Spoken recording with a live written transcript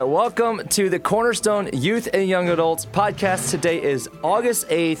Welcome to the Cornerstone Youth and Young Adults podcast. Today is August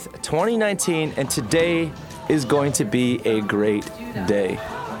 8th, 2019, and today is going to be a great day.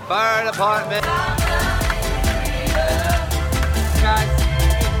 Fire department.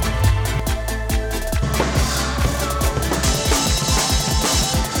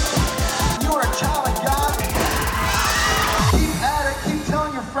 You are a child of God. Keep at it. Keep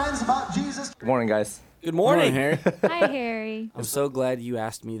telling your friends about Jesus. Good morning, guys. Good morning, Harry. Hi, Harry. I'm so glad you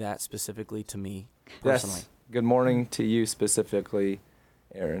asked me that specifically to me, personally. Yes. Good morning to you specifically,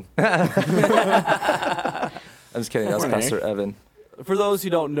 Aaron. I'm just kidding. That's Morning, Pastor Evan. For those who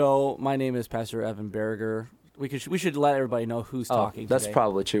don't know, my name is Pastor Evan Berger. We should let everybody know who's talking That's today.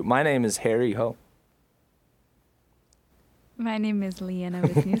 probably true. My name is Harry Ho. My name is Leanna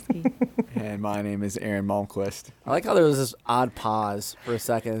Wisniewski. And my name is Aaron Malmquist. I like how there was this odd pause for a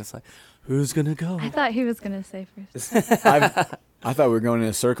second. It's like, who's going to go? I thought he was going to say first. I thought we were going in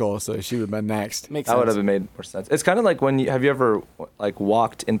a circle, so she would have been next. Makes That would sense. have made more sense. It's kind of like when have you ever like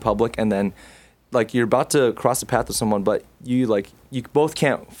walked in public and then like you're about to cross the path with someone, but you both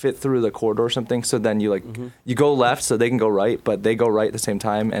can't fit through the corridor or something. So then you you go left so they can go right, but they go right at the same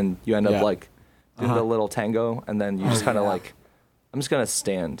time, and you end up like doing the little tango, and then you just kind of like, I'm just gonna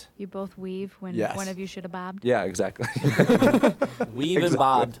stand. You both weave when Yes. one of you should have bobbed. Yeah, exactly. Weave and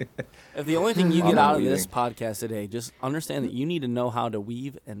bobbed. If the only thing you I'm get not out of this weaving. podcast today, just understand that you need to know how to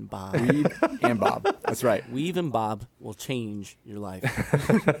weave and bob. Weave and Bob. That's right. Weave and bob will change your life.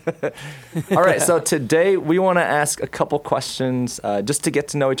 All right, so today we want to ask a couple questions just to get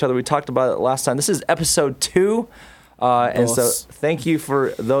to know each other. We talked about it last time. This is episode 2, and so Dos. thank you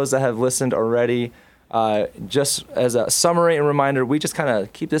for those that have listened already. Just as a summary and reminder, we just kind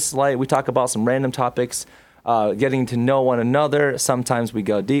of keep this light. We talk about some random topics, getting to know one another. Sometimes we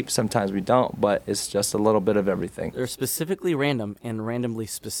go deep, sometimes we don't, but it's just a little bit of everything. They're specifically random and randomly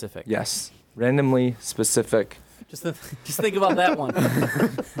specific. Yes, randomly specific. Just think about that one.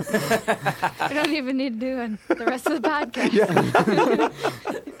 We don't even need to do the rest of the podcast.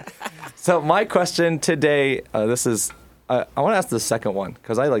 So my question today, I want to ask the second one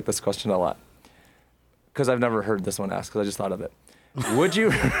because I like this question a lot. Because I've never heard this one asked, because I just thought of it. Would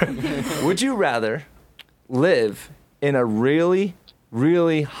you rather live in a really,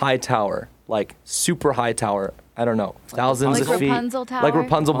 really high tower, like super high tower? I don't know, thousands Like of feet, Rapunzel Tower? like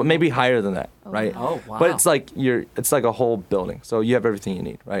Rapunzel, but maybe higher than that, right? Oh, wow. But it's like a whole building, so you have everything you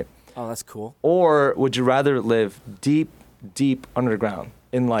need, right? Oh, that's cool. Or would you rather live deep, deep underground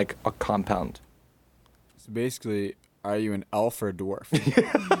in like a compound? So basically, are you an elf or a dwarf?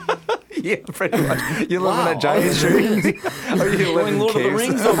 Yeah, pretty much. You live in Wow. a giant tree. Or you live Going in Lord of the caves.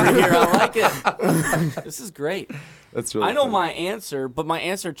 Rings over here. I like it. This is great. That's really I know funny. my answer, but my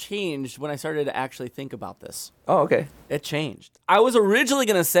answer changed when I started to actually think about this. Oh, okay. It changed. I was originally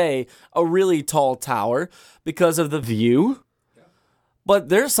going to say a really tall tower because of the view, but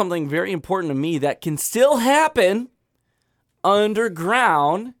there's something very important to me that can still happen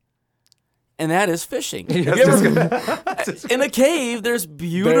underground, and that is fishing. Have you ever- in a cave, there's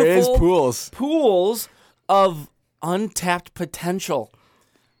beautiful There is pools. pools of untapped potential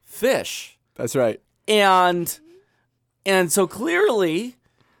fish. That's right. And so clearly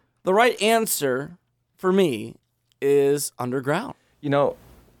the right answer for me is underground. You know,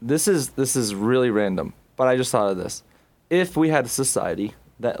 this is really random, but I just thought of this. If we had a society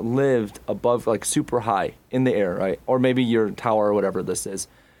that lived above, like super high in the air, right? Or maybe your tower or whatever this is,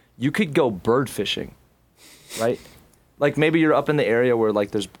 you could go bird fishing, right? Like maybe you're up in the area where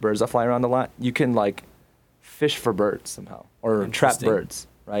like there's birds that fly around a lot. You can like fish for birds somehow or trap Interesting. birds,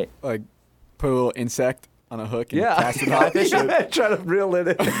 right? Like, put a little insect on a hook and Yeah. cast it out. Yeah, try to reel it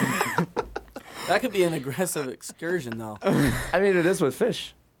in. That could be an aggressive excursion, though. I mean, it is with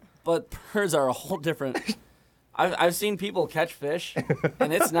fish. But birds are a whole different. I've seen people catch fish,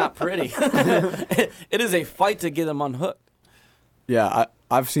 and it's not pretty. It is a fight to get them unhooked. Yeah,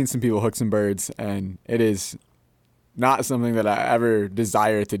 I've seen some people hook some birds, and it is not something that I ever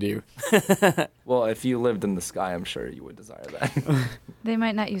desire to do. Well, if you lived in the sky, I'm sure you would desire that. They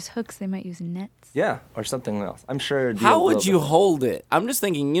might not use hooks. They might use nets. Yeah, or something else. I'm sure. it'd be a How would little you bit- hold it? I'm just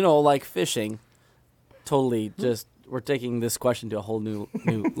thinking, like fishing. Totally, just we're taking this question to a whole new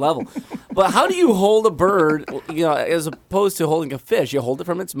level. But how do you hold a bird? As opposed to holding a fish, you hold it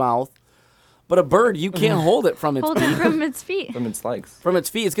from its mouth. But a bird, you can't hold it from its Hold it from its feet. from its legs? from its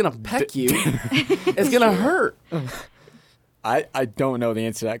feet. It's gonna peck you. It's gonna hurt. I don't know the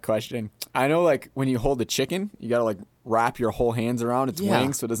answer to that question. I know, like, when you hold a chicken, you gotta like wrap your whole hands around its Yeah.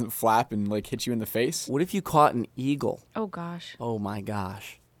 wings so it doesn't flap and like hit you in the face. What if you caught an eagle? Oh, gosh. Oh my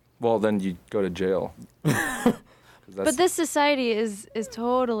gosh. Well, then you go to jail. But this society is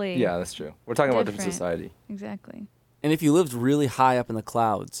totally Yeah, that's true. We're talking about different Different. society. exactly. And if you lived really high up in the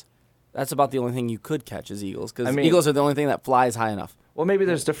clouds, that's about the only thing you could catch is eagles, because I mean- eagles are the only thing that flies high enough. Well, maybe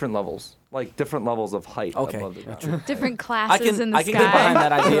there's different levels, like different levels of height Okay, above the ground. Different I classes in can the I sky. can get behind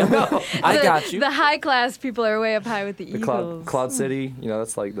that idea. I The- got you. The high class people are way up high with the The eagles. Cloud City,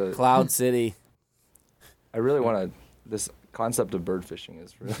 that's like the. Cloud City. I really want to. This concept of bird fishing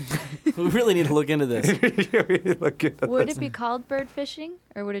is really. We really need to look into this. really look at Would this. it be called bird fishing,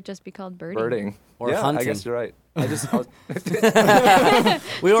 or would it just be called birding? Birding Or yeah, I hunting. guess you're right. I was-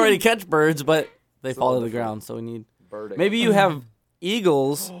 We already catch birds, but they It's a fall to little the ground, so we need. birding. Maybe you have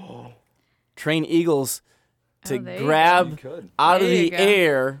eagles, train eagles to Oh, there you grab You could. out of There you the go.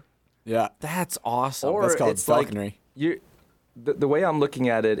 air. Yeah. That's awesome. Or That's called it's like falconry. the way I'm looking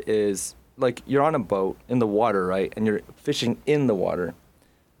at it is like you're on a boat in the water, right? And you're fishing in the water,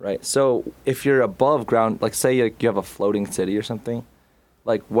 right? So if you're above ground, like say you have a floating city or something,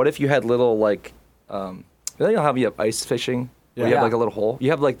 like what if you had little like, you know how you have ice fishing? Where you Yeah. have like a little hole.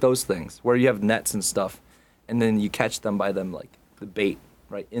 You have like those things where you have nets and stuff, and then you catch them by them like the bait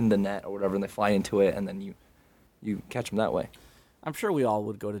right in the net or whatever, and they fly into it, and then you catch them that way. I'm sure we all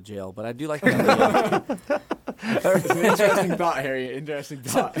would go to jail, but I do like the idea. Interesting thought, Harry. Interesting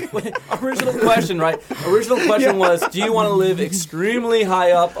thought. Original question, right? Original question was, do you want to live extremely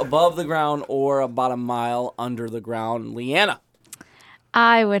high up above the ground or about a mile under the ground? Leanna.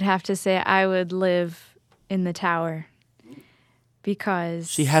 I would have to say I would live in the tower because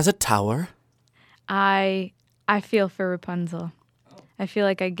She has a tower. I feel for Rapunzel. I feel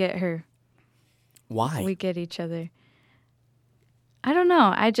like I get her. Why? We get each other. I don't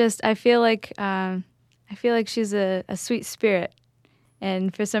know. I feel like she's a sweet spirit,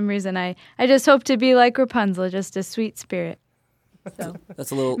 and for some reason I just hope to be like Rapunzel, just a sweet spirit. So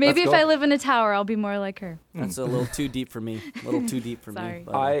That's a little. maybe that's if I live in a tower, I'll be more like her. That's a little too deep for me. A little too deep for Sorry. me.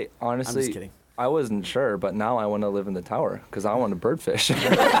 but, I I'm honestly, just kidding. I wasn't sure, but now I want to live in the tower because I want to birdfish.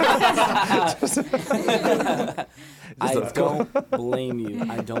 I don't blame you.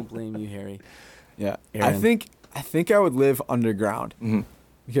 I don't blame you, Harry. Yeah. Aaron. I think I would live underground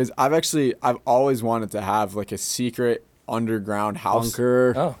because I've always wanted to have like a secret underground house.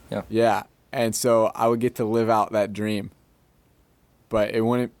 Bunker. Oh, yeah. Yeah. And so I would get to live out that dream. But it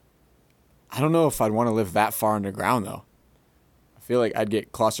wouldn't I don't know if I'd want to live that far underground though. I feel like I'd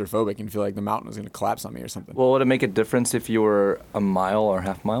get claustrophobic and feel like the mountain was going to collapse on me or something. Well, would it make a difference if you were a mile or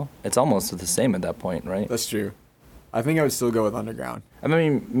half mile? It's almost the same at that point, right? That's true. I think I would still go with underground. I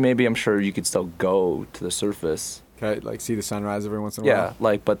mean, maybe I'm sure you could still go to the surface. Could I, like see the sunrise every once in a Yeah,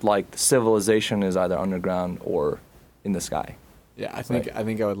 while? but civilization is either underground or in the sky. Yeah, I think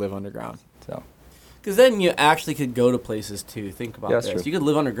I would live underground. So Because then you actually could go to places too. Think about Yeah, that's this. true. You could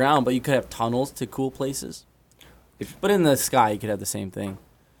live underground, but you could have tunnels to cool places. If- But in the sky, you could have the same thing.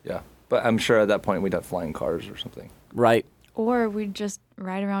 yeah, but I'm sure at that point we'd have flying cars or something. Right. Or we'd just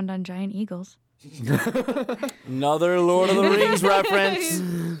ride around on giant eagles. Another Lord of the Rings reference.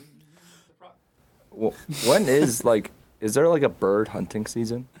 Well, when is is there like a bird hunting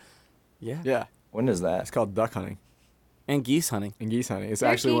season? Yeah. Yeah, When is that? it's called duck hunting And geese hunting. and geese hunting. It's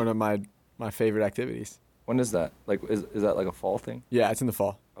Turkey. actually one of my favorite activities. When is that? Like, is that like a fall thing? Yeah, it's in the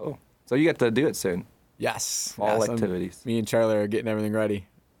fall. Oh, so you get to do it soon. Yes. Fall Yes, activities. Me and Charlie are getting everything ready.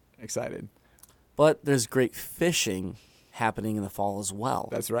 Excited. But there's great fishing happening in the fall as well.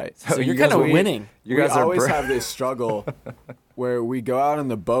 That's right. So you're you guys- kind of we- winning. You guys we are always bra- have this struggle where we go out on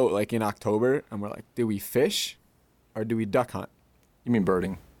the boat like in October and we're like, do we fish or do we duck hunt? You mean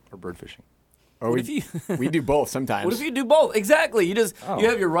birding or bird fishing? Or What we, if you- we do both sometimes. What if you do both? Exactly. You Oh.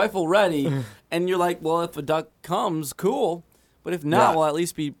 have your rifle ready, and you're like, well, if a duck comes, cool. But if not, Yeah. we'll at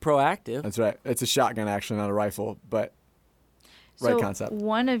least be proactive. That's right. It's a shotgun actually, not a rifle, but right So concept.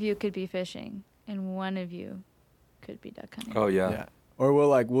 one of you could be fishing, and one of you could be duck hunting. Oh yeah. Yeah. Or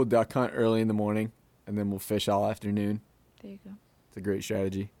we'll duck hunt early in the morning and then we'll fish all afternoon. There you go. It's a great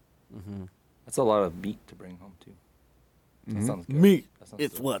strategy. That's a lot of meat to bring home too. That sounds good. Meat. That sounds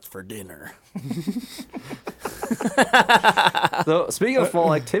It's good. what's for dinner. So speaking of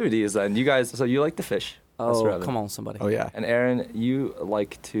fall activities, then you guys, so you like to fish? That's Oh, right. come on, somebody. Oh yeah. And Aaron, you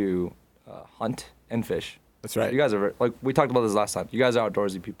like to hunt and fish. That's right. You guys are like we talked about this last time. You guys are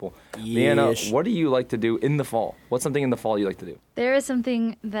outdoorsy people. Leanna, Yeesh. what do you like to do in the fall? What's something in the fall you like to do? There is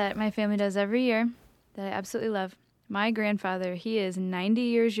something that my family does every year that I absolutely love. My grandfather, he is 90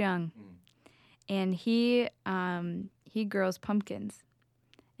 years young, and he grows pumpkins,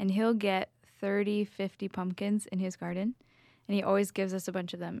 and he'll get 30, 50 pumpkins in his garden, and he always gives us a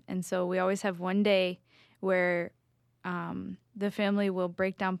bunch of them. And so we always have one day where the family will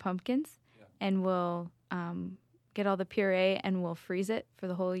break down pumpkins and we'll get all the puree, and we'll freeze it for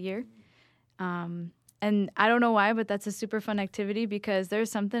the whole year. And I don't know why, but that's a super fun activity because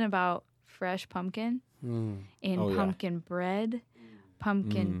there's something about fresh pumpkin and pumpkin bread,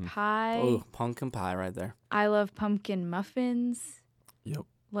 pumpkin pie. Oh, pumpkin pie right there. I love pumpkin muffins. Yep.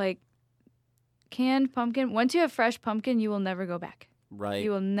 Like canned pumpkin. Once you have fresh pumpkin, you will never go back. Right.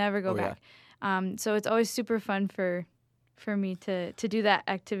 You will never go back. So it's always super fun for me to do that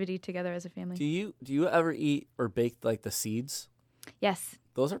activity together as a family. Do you ever eat or bake like the seeds? Yes.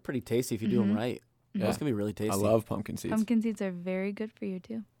 Those are pretty tasty if you do them right. Yeah. Those can be really tasty. I love pumpkin seeds. Pumpkin seeds are very good for you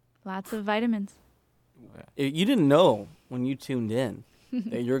too. Lots of vitamins. You didn't know when you tuned in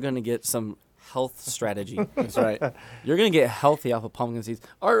that you're going to get some health strategy. That's right. You're going to get healthy off of pumpkin seeds.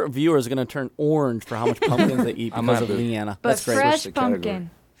 Our viewers are going to turn orange for how much pumpkins they eat because of Leanna. But That's great. fresh Switch the category.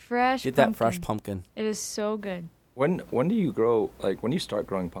 pumpkin. Fresh Get pumpkin. that fresh pumpkin. It is so good. When do you grow? Like when do you start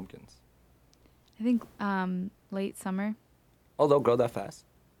growing pumpkins? I think late summer. Oh, they'll grow that fast.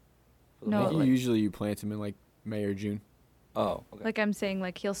 For the No, winter? like- Usually you plant them in like May or June. Oh, okay. Like I'm saying,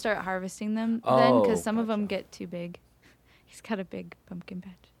 like he'll start harvesting them then Oh, because some of them gotcha. get too big. He's got a big pumpkin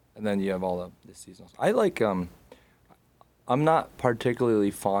patch. And then you have all the seasonals. I like I'm not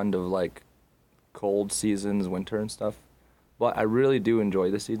particularly fond of like cold seasons, winter and stuff, but I really do enjoy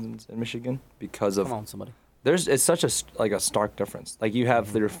the seasons in Michigan because of Come on, somebody. it's such a stark difference. Like you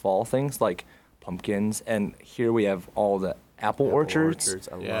have their fall things like pumpkins, and here we have all the apple orchards.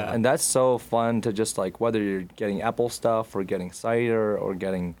 I love Yeah. it. And that's so fun to just like whether you're getting apple stuff or getting cider or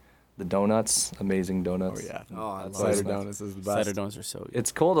getting the donuts, amazing Oh donuts. yeah. Oh, I That's love Cider it. donuts is the best. Cider donuts are so good.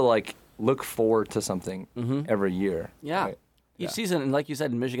 It's cool to like look forward to something every year. Yeah. right? Each season, and like you said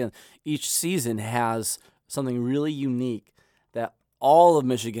in Michigan, each season has something really unique that all of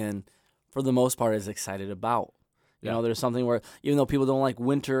Michigan, for the most part, is excited about. You know, there's something where even though people don't like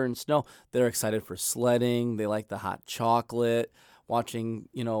winter and snow, they're excited for sledding. They like the hot chocolate, watching,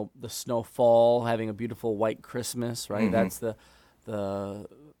 you know, the snow fall, having a beautiful white Christmas, right? That's the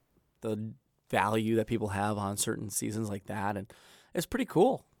value that people have on certain seasons like that, and it's pretty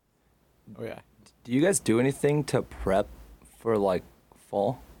cool. Oh yeah. Do you guys do anything to prep for like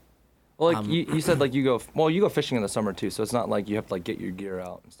fall? Well, like you said, like you go fishing in the summer too, so it's not like you have to like get your gear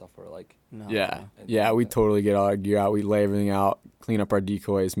out and stuff, or like No. Yeah. Yeah, we totally get all our gear out. We lay everything out, clean up our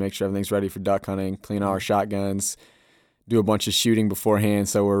decoys, make sure everything's ready for duck hunting, clean our shotguns, do a bunch of shooting beforehand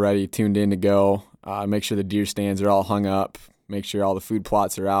so we're ready, tuned in to go. Make sure the deer stands are all hung up, make sure all the food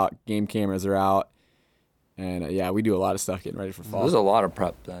plots are out, game cameras are out. And yeah, we do a lot of stuff getting ready for fall. there's a lot of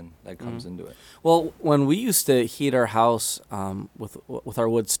prep then that comes into it. Well, when we used to heat our house with our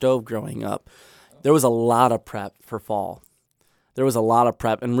wood stove growing up, there was a lot of prep for fall. There was a lot of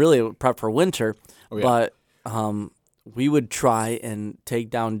prep, and really prep for winter. Oh, yeah. But we would try and take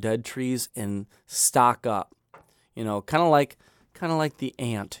down dead trees and stock up. You know, kind of like the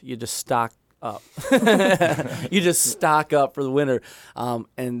ant. You just stock up. You just stock up for the winter,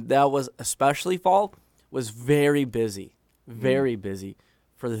 and that was especially fall was very busy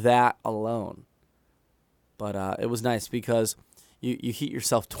for that alone. But it was nice because you heat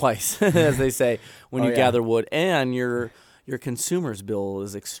yourself twice, as they say, when you gather wood, and your consumer's bill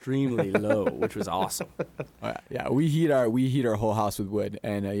is extremely low, which was awesome. Yeah, we heat our whole house with wood,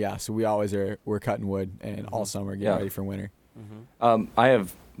 and so we always we're cutting wood and all summer getting Yeah. ready for winter. I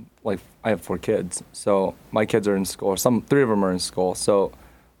have 4 kids, so my kids are in school. 3 of them are in school. So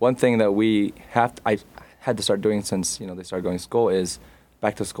one thing that I had to start doing since they started going to school is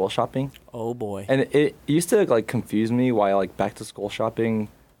back to school shopping. Oh boy. And it used to like confuse me why like back to school shopping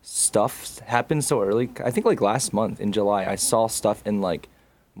stuff happens so early. I think like last month in July I saw stuff in like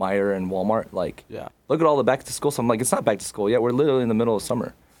Meijer and Walmart like look at all the back to school stuff. I'm like, it's not back to school yet. We're literally in the middle of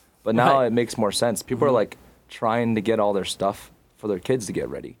summer. But now Right. it makes more sense. People are like trying to get all their stuff for their kids to get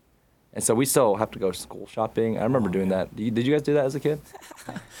ready. And so we still have to go school shopping. I remember doing that. Did you guys do that as a kid?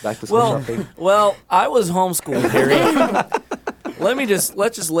 Back to school shopping? Well, I was homeschooled, Harry.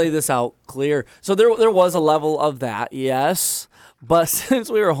 Let's just lay this out clear. So there was a level of that, yes. But since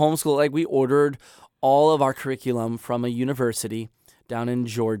we were homeschooled, like we ordered all of our curriculum from a university down in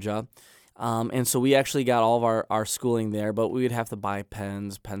Georgia. And so we actually got all of our schooling there, but we would have to buy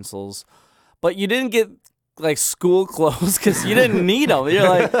pens, pencils. But you didn't get like school clothes because you didn't need them. You're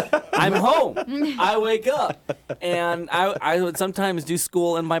like, I'm home. I wake up. And I would sometimes do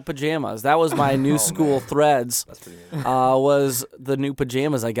school in my pajamas. That was my new school threads. That's pretty good. Was the new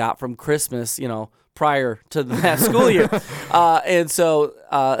pajamas I got from Christmas, prior to that school year. And so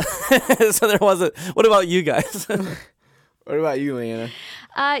so there wasn't. What about you guys? What about you, Leanna?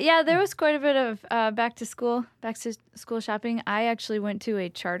 Yeah, there was quite a bit of back to school shopping. I actually went to a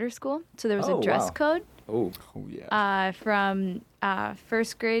charter school, so there was Oh, a dress wow. code. Oh, Oh yeah. From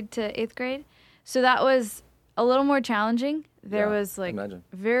first grade to 8th grade. So that was a little more challenging. There Yeah, was like imagine.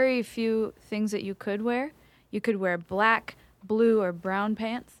 very few things that you could wear. You could wear black, blue, or brown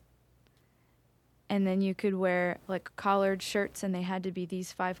pants. And then you could wear like collared shirts, and they had to be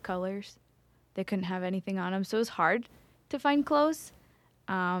these 5 colors. They couldn't have anything on them, so it was hard to find clothes.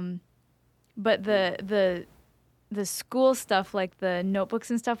 But the school stuff, like the notebooks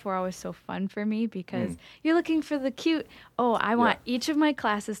and stuff, were always so fun for me because you're looking for the cute. Oh, I want each of my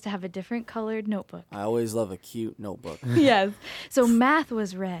classes to have a different colored notebook. I always love a cute notebook. Yes. So math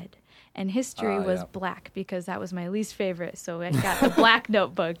was red, and history was yeah. black because that was my least favorite. So I got the black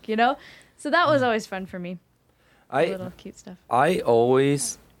notebook, you know. So that was always fun for me. I Little cute stuff. I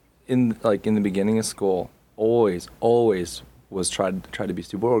always in the beginning of school always was try to be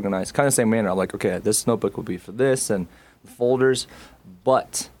super organized, kind of same manner. I'm like, okay, this notebook will be for this and folders,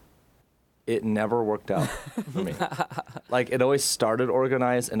 but it never worked out for me. Like it always started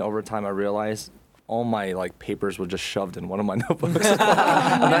organized, and over time I realized all my like papers were just shoved in one of my notebooks.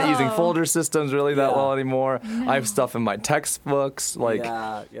 I'm not using folder systems really that well anymore. I have stuff in my textbooks. Like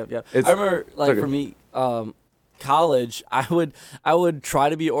yeah, yep. it's- I remember, like, okay. for me, college, I would try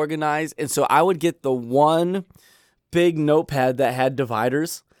to be organized, and so I would get the one big notepad that had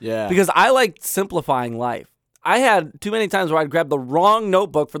dividers. Yeah. Because I liked simplifying life. I had too many times where I'd grab the wrong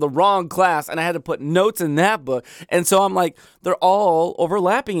notebook for the wrong class, and I had to put notes in that book, and so I'm like, they're all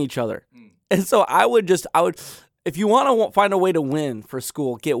overlapping each other. And so I would, if you want to find a way to win for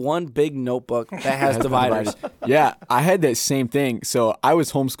school, get one big notebook that has dividers. Yeah, I had that same thing. So I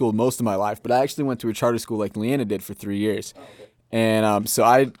was homeschooled most of my life, but I actually went to a charter school like Leanna did for 3 years. And so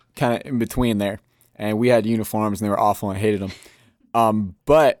I kind of in between there. And we had uniforms, and they were awful, and I hated them.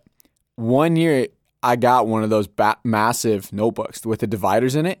 But one year, I got one of those massive notebooks with the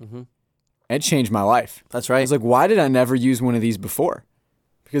dividers in it. Mm-hmm. It changed my life. That's right. I was like, why did I never use one of these before?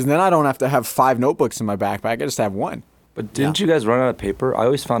 Because then I don't have to have 5 notebooks in my backpack. I just have one. But didn't you guys run out of paper? I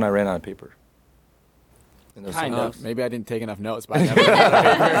always found I ran out of paper. in those Kind notebooks. of. Maybe I didn't take enough notes, but I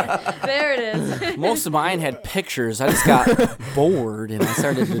never There it is. Most of mine had pictures. I just got bored and I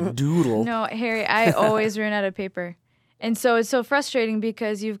started to doodle. No, Harry, I always ran out of paper. And so it's so frustrating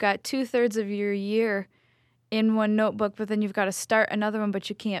because you've got 2/3 of your year in one notebook, but then you've got to start another one, but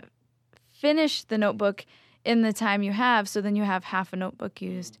you can't finish the notebook in the time you have, so then you have half a notebook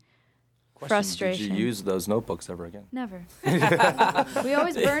used. Frustration. Did you use those notebooks ever again? Never. We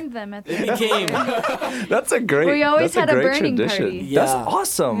always burned them at the It became That's a great. We always that's had a great burning tradition. party. That's Yeah.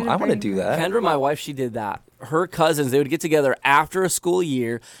 awesome. We had a I want to burning do that. Kendra, my wife, she did that. Her cousins, they would get together after a school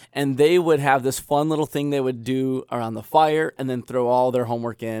year, and they would have this fun little thing they would do around the fire, and then throw all their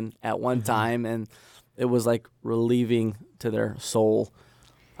homework in at one time, and it was like relieving to their soul.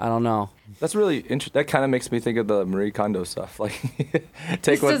 I don't know. That's really interesting. That kind of makes me think of the Marie Kondo stuff. Like,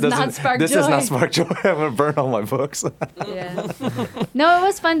 take This what does doesn't. not spark this does not joy. spark joy. I'm gonna burn all my books. Yeah. No, it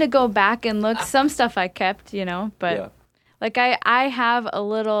was fun to go back and look. Some stuff I kept, but Yeah. like I have a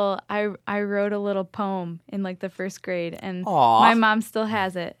little, I wrote a little poem in like the first grade, and Aw. my mom still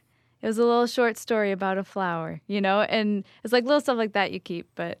has it. It was a little short story about a flower, and it's like little stuff like that you keep,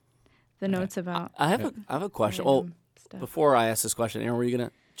 but the notes about I have a question. Well, random stuff. before I ask this question, Aaron, were you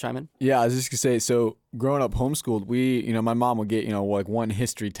gonna chime in? Yeah, I was just gonna say. So growing up homeschooled, my mom would get like one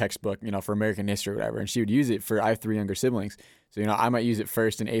history textbook, for American history or whatever, and she would use it for. I have 3 younger siblings, so I might use it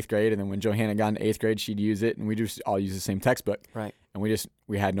first in 8th grade, and then when Johanna got into 8th grade, she'd use it, and we just all use the same textbook. Right. And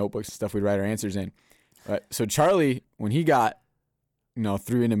we had notebooks and stuff we'd write our answers in. So Charlie, when he got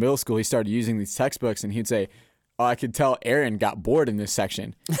through into middle school, he started using these textbooks, and he'd say, "Oh, I could tell Aaron got bored in this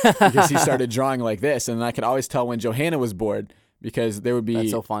section because he started drawing like this," and I could always tell when Johanna was bored. Because there would be That's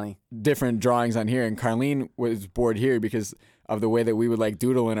so funny. different drawings on here, and Carlene was bored here because of the way that we would like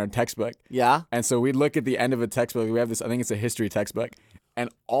doodle in our textbook. Yeah. And so we'd look at the end of a textbook. We have this, I think it's a history textbook, and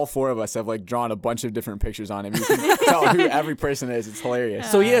all 4 of us have like drawn a bunch of different pictures on it. You can tell who every person is. It's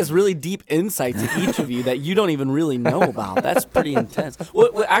hilarious. So he has really deep insight to each of you that you don't even really know about. That's pretty intense.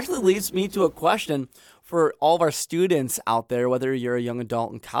 What actually leads me to a question for all of our students out there, whether you're a young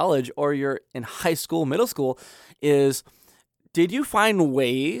adult in college or you're in high school, middle school, is did you find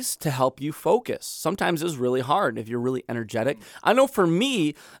ways to help you focus? Sometimes it's really hard if you're really energetic. I know for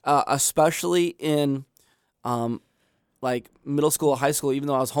me, especially in like middle school, high school, even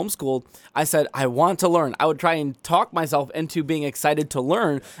though I was homeschooled, I said, I want to learn. I would try and talk myself into being excited to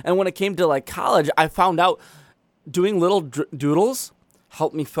learn. And when it came to like college, I found out doing little doodles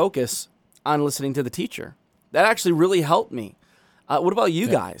helped me focus on listening to the teacher. That actually really helped me. What about you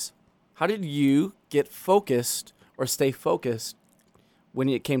guys? How did you get focused or stay focused when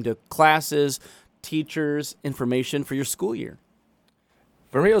it came to classes, teachers information for your school year?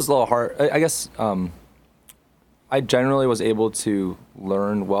 For me, it was a little hard. I guess I generally was able to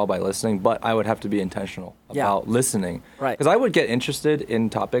learn well by listening, but I would have to be intentional about listening. Right. Because I would get interested in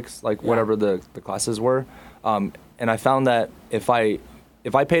topics like whatever the classes were. And I found that if I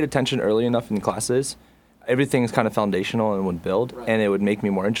paid attention early enough in classes, everything's kind of foundational and would build, and it would make me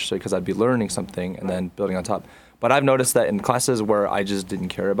more interested because I'd be learning something and then building on top. But I've noticed that in classes where I just didn't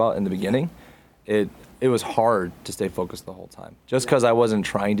care about in the beginning, it was hard to stay focused the whole time. Just because I wasn't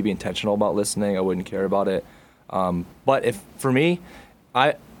trying to be intentional about listening, I wouldn't care about it. But if for me,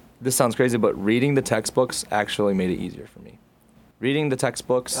 this sounds crazy, but reading the textbooks actually made it easier for me. Reading the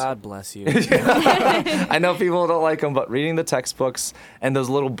textbooks. God bless you. I know people don't like them, but reading the textbooks and those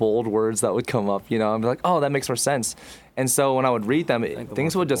little bold words that would come up, I'm like, oh, that makes more sense. And so when I would read them,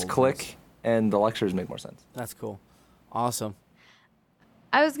 things would just click, and the lectures made more sense. That's cool. Awesome.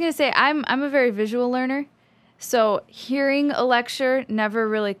 I was gonna say I'm a very visual learner, so hearing a lecture never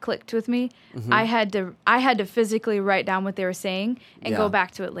really clicked with me. Mm-hmm. I had to physically write down what they were saying and go Yeah.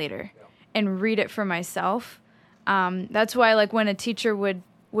 back to it later and read it for myself. That's why, like, when a teacher would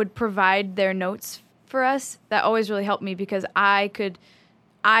provide their notes for us, that always really helped me because I could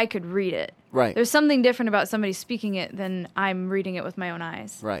read it. Right. There's something different about somebody speaking it than I'm reading it with my own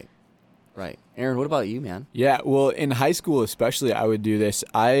eyes. Right. Aaron, what about you, man? Yeah, well, in high school especially, I would do this.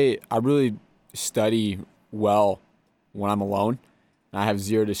 I really study well when I'm alone, and I have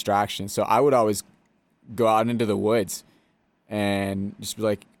zero distractions. So I would always go out into the woods and just be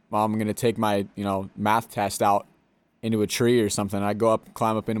like, Mom, I'm going to take my, math test out into a tree or something. I'd go up,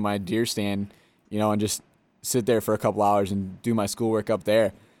 climb up into my deer stand, and just sit there for a couple hours and do my schoolwork up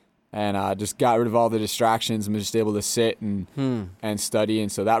there. And just got rid of all the distractions and was just able to sit and study.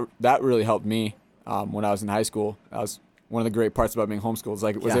 And so that really helped me when I was in high school. That was one of the great parts about being homeschooled. Is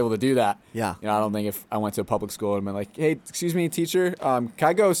I was able to do that. Yeah. I don't think if I went to a public school and been like, hey, excuse me, teacher, can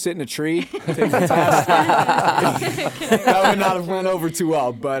I go sit in a tree, take the test? That would not have went over too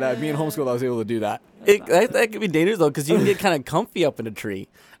well. But being homeschooled, I was able to do that. That could be dangerous, though, because you can get kind of comfy up in a tree.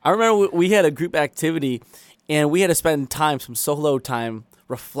 I remember we had a group activity, and we had to spend some solo time,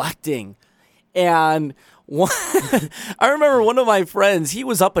 reflecting. And I remember one of my friends, he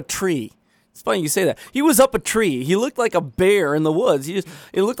was up a tree. It's funny you say that. He was up a tree. He looked like a bear in the woods. It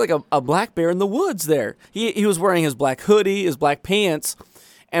looked like a black bear in the woods there. He was wearing his black hoodie, his black pants,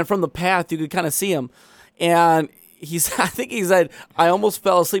 and from the path you could kind of see him. And I think he said, I almost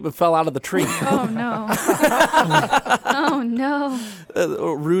fell asleep and fell out of the tree. Oh, no. Oh, no.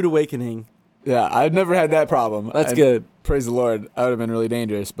 A rude awakening. Yeah, I've never had that problem. That's good. Praise the Lord. That would have been really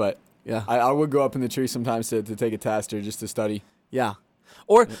dangerous, but yeah, I would go up in the tree sometimes to take a test or just to study. Yeah.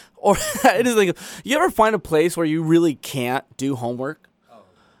 Or I just think, you ever find a place where you really can't do homework?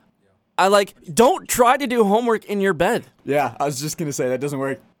 Oh, yeah. Don't try to do homework in your bed. Yeah, I was just going to say, that doesn't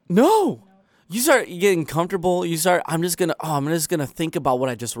work. No. You start getting comfortable. I'm just going to think about what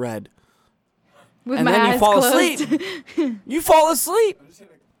I just read. With and my then eyes you fall closed. asleep. You fall asleep.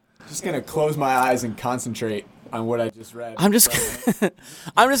 Just going to close my eyes and concentrate on what I just read. I'm just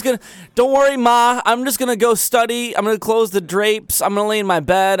gonna, don't worry, Ma. I'm just going to go study. I'm going to close the drapes. I'm going to lay in my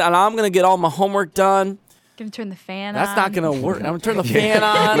bed, and I'm going to get all my homework done. Gonna turn the fan on. That's not going to work. I'm going to turn the fan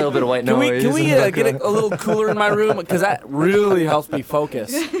on. A little bit of white noise. Can we get a little cooler in my room? Because that really helps me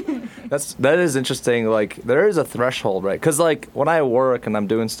focus. That is interesting. Like, there is a threshold, right? Because, like, when I work and I'm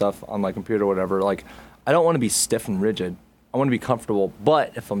doing stuff on my computer or whatever, like, I don't want to be stiff and rigid. I want to be comfortable.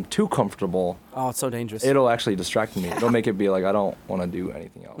 But if I'm too comfortable, oh, it's so dangerous. It'll actually distract me. It'll make it be like, I don't want to do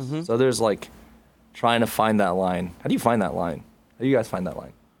anything else. Mm-hmm. So there's, like, trying to find that line. How do you find that line? How do you guys find that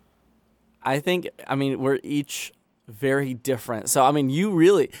line? We're each very different. So,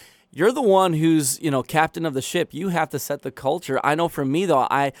 you're the one who's, captain of the ship. You have to set the culture. I know for me, though,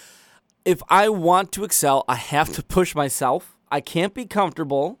 if I want to excel, I have to push myself. I can't be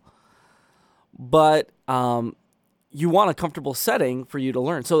comfortable, but you want a comfortable setting for you to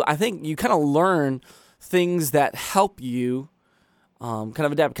learn. So I think you kind of learn things that help you kind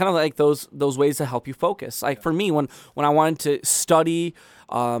of adapt, kind of like those ways to help you focus. Like for me, when I wanted to study,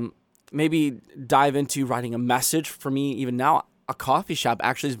 maybe dive into writing a message, for me, even now, a coffee shop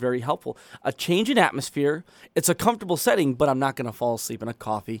actually is very helpful. A change in atmosphere, it's a comfortable setting, but I'm not going to fall asleep in a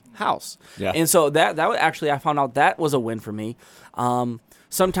coffee house. Yeah. And so that I found out that was a win for me.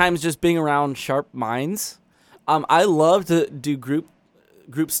 Sometimes just being around sharp minds. I love to do group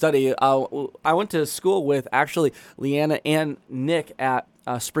study. I went to school with actually Leanna and Nick at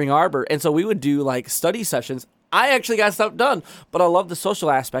Spring Arbor, and so we would do like study sessions. I actually got stuff done, but I love the social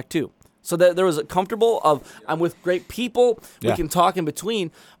aspect too. So that there was a comfortable of I'm with great people. We can talk in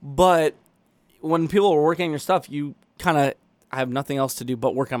between, but when people are working on your stuff, you kind of I have nothing else to do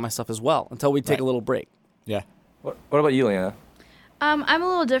but work on my stuff as well until we take a little break. Yeah. What about you, Leanna? I'm a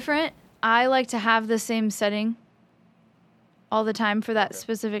little different. I like to have the same setting all the time for that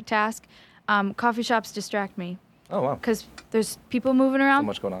specific task. Coffee shops distract me Oh, wow. because there's people moving around. So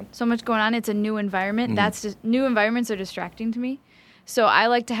much going on. So much going on. It's a new environment. New environments are distracting to me. So I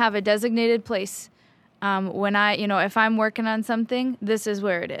like to have a designated place. When if I'm working on something, this is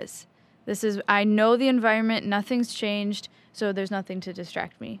where it is. I know the environment. Nothing's changed. So there's nothing to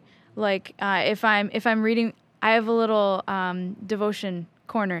distract me. Like if I'm reading, I have a little devotion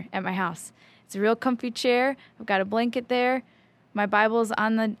corner at my house. It's a real comfy chair. I've got a blanket there. My Bible's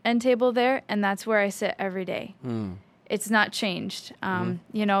on the end table there, and that's where I sit every day. It's not changed.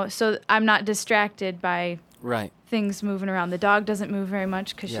 So I'm not distracted by things moving around. The dog doesn't move very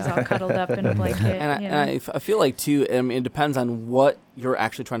much because she's all cuddled up in a blanket. I feel like, too, it depends on what you're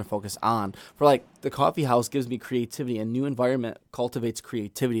actually trying to focus on. For, like, the coffee house gives me creativity. A new environment cultivates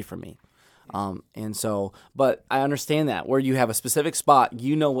creativity for me. But I understand that where you have a specific spot,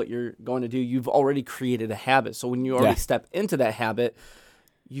 you know what you're going to do. You've already created a habit. So when you already step into that habit,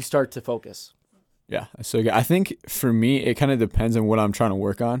 you start to focus. Yeah. So I think for me, it kind of depends on what I'm trying to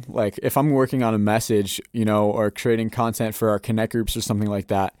work on. Like if I'm working on a message, or creating content for our Connect groups or something like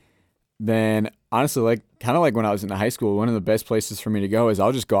that, then honestly, kind of like when I was in high school, one of the best places for me to go is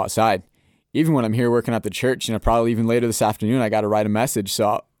I'll just go outside. Even when I'm here working at the church, probably even later this afternoon, I got to write a message.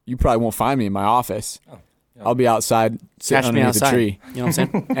 So you probably won't find me in my office. Oh, yeah. I'll be outside sitting underneath a tree. You know what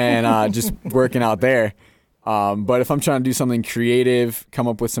I'm saying? And just working out there. But if I'm trying to do something creative, come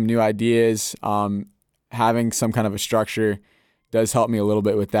up with some new ideas, having some kind of a structure does help me a little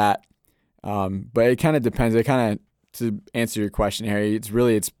bit with that. But it kind of depends. To answer your question, Harry,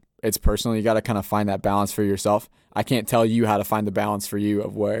 it's personal. You got to kind of find that balance for yourself. I can't tell you how to find the balance for you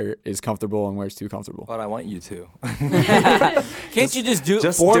of where is comfortable and where is too comfortable. But I want you to. Can't you just do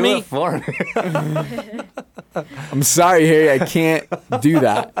it for me? It for me. I'm sorry, Harry. I can't do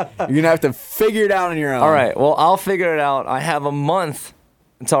that. You're going to have to figure it out on your own. All right. Well, I'll figure it out. I have a month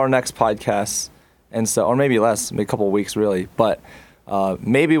until our next podcast. And so, or maybe less, maybe a couple of weeks really. But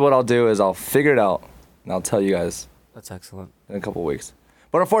maybe what I'll do is I'll figure it out and I'll tell you guys. That's excellent. In a couple of weeks.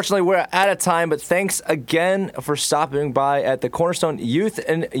 But unfortunately, we're out of time. But thanks again for stopping by at the Cornerstone Youth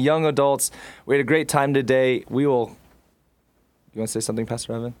and Young Adults. We had a great time today. You want to say something,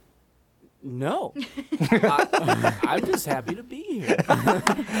 Pastor Evan? No. I'm just happy to be here.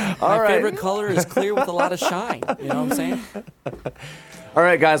 All My favorite color is clear with a lot of shine. You know what I'm saying? All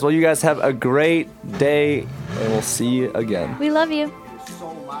right, guys. Well, you guys have a great day, and we'll see you again. We love you.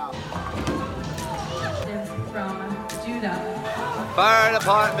 Fire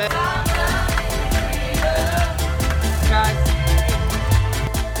department.